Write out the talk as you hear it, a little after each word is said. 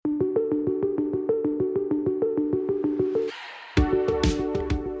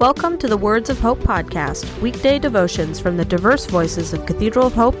Welcome to the Words of Hope podcast, weekday devotions from the diverse voices of Cathedral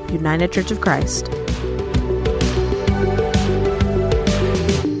of Hope, United Church of Christ.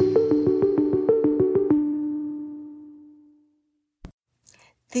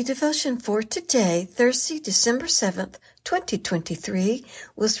 The devotion for today, Thursday, December 7th, 2023,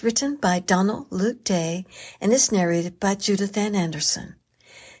 was written by Donald Luke Day and is narrated by Judith Ann Anderson.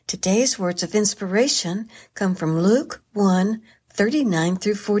 Today's words of inspiration come from Luke 1:39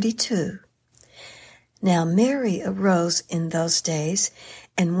 through 42. Now Mary arose in those days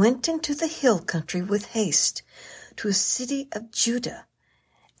and went into the hill country with haste to a city of Judah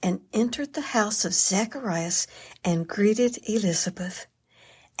and entered the house of Zacharias and greeted Elizabeth.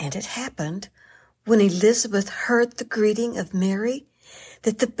 And it happened, when Elizabeth heard the greeting of Mary,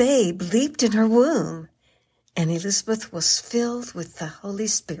 that the babe leaped in her womb, and Elizabeth was filled with the Holy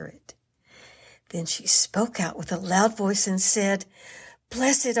Spirit. Then she spoke out with a loud voice and said,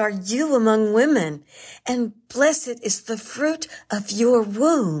 "Blessed are you among women, and blessed is the fruit of your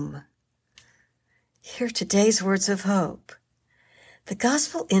womb." Hear today's words of hope. The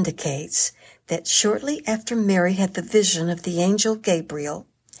gospel indicates that shortly after Mary had the vision of the angel Gabriel,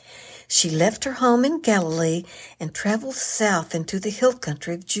 she left her home in Galilee and traveled south into the hill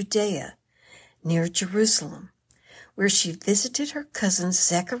country of Judea, near Jerusalem, where she visited her cousin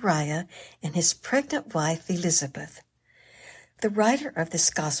Zechariah and his pregnant wife Elizabeth. The writer of this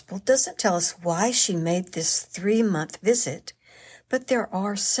gospel doesn't tell us why she made this 3-month visit, but there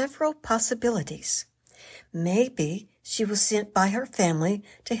are several possibilities. Maybe she was sent by her family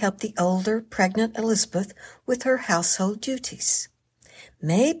to help the older pregnant Elizabeth with her household duties.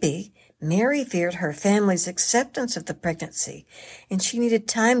 Maybe Mary feared her family's acceptance of the pregnancy, and she needed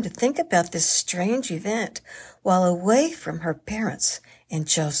time to think about this strange event while away from her parents and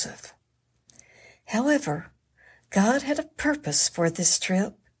Joseph. However, God had a purpose for this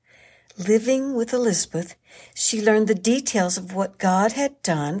trip. Living with Elizabeth, she learned the details of what God had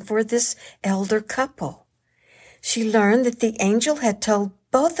done for this elder couple. She learned that the angel had told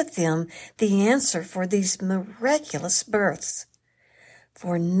both of them the answer for these miraculous births.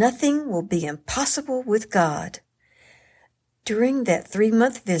 For nothing will be impossible with God. During that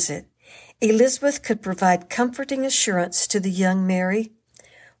 3-month visit, Elizabeth could provide comforting assurance to the young Mary.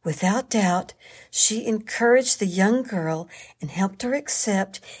 Without doubt, she encouraged the young girl and helped her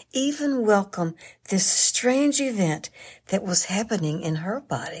accept, even welcome, this strange event that was happening in her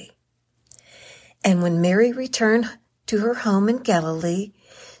body. And when Mary returned to her home in Galilee,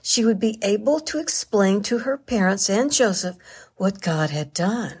 she would be able to explain to her parents and Joseph what God had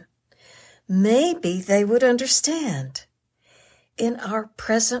done. Maybe they would understand. In our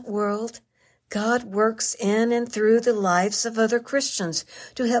present world, God works in and through the lives of other Christians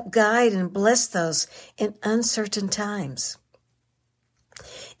to help guide and bless those in uncertain times.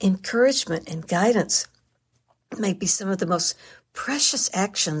 Encouragement and guidance may be some of the most precious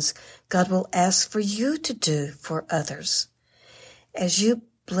actions God will ask for you to do for others. As you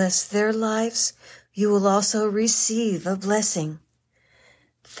bless their lives, you will also receive a blessing.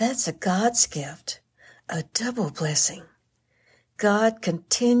 That's a God's gift, a double blessing. God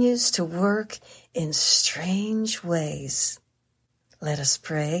continues to work in strange ways. Let us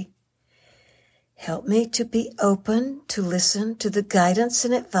pray. Help me to be open to listen to the guidance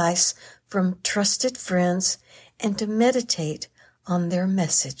and advice from trusted friends and to meditate on their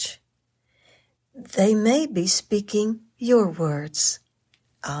message. They may be speaking your words.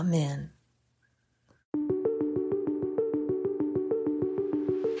 Amen.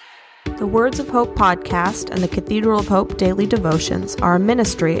 The Words of Hope podcast and the Cathedral of Hope daily devotions are a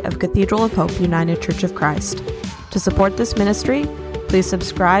ministry of Cathedral of Hope United Church of Christ. To support this ministry, please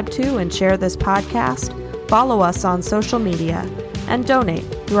subscribe to and share this podcast, follow us on social media, and donate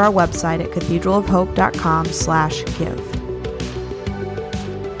through our website at cathedralofhope.com/give.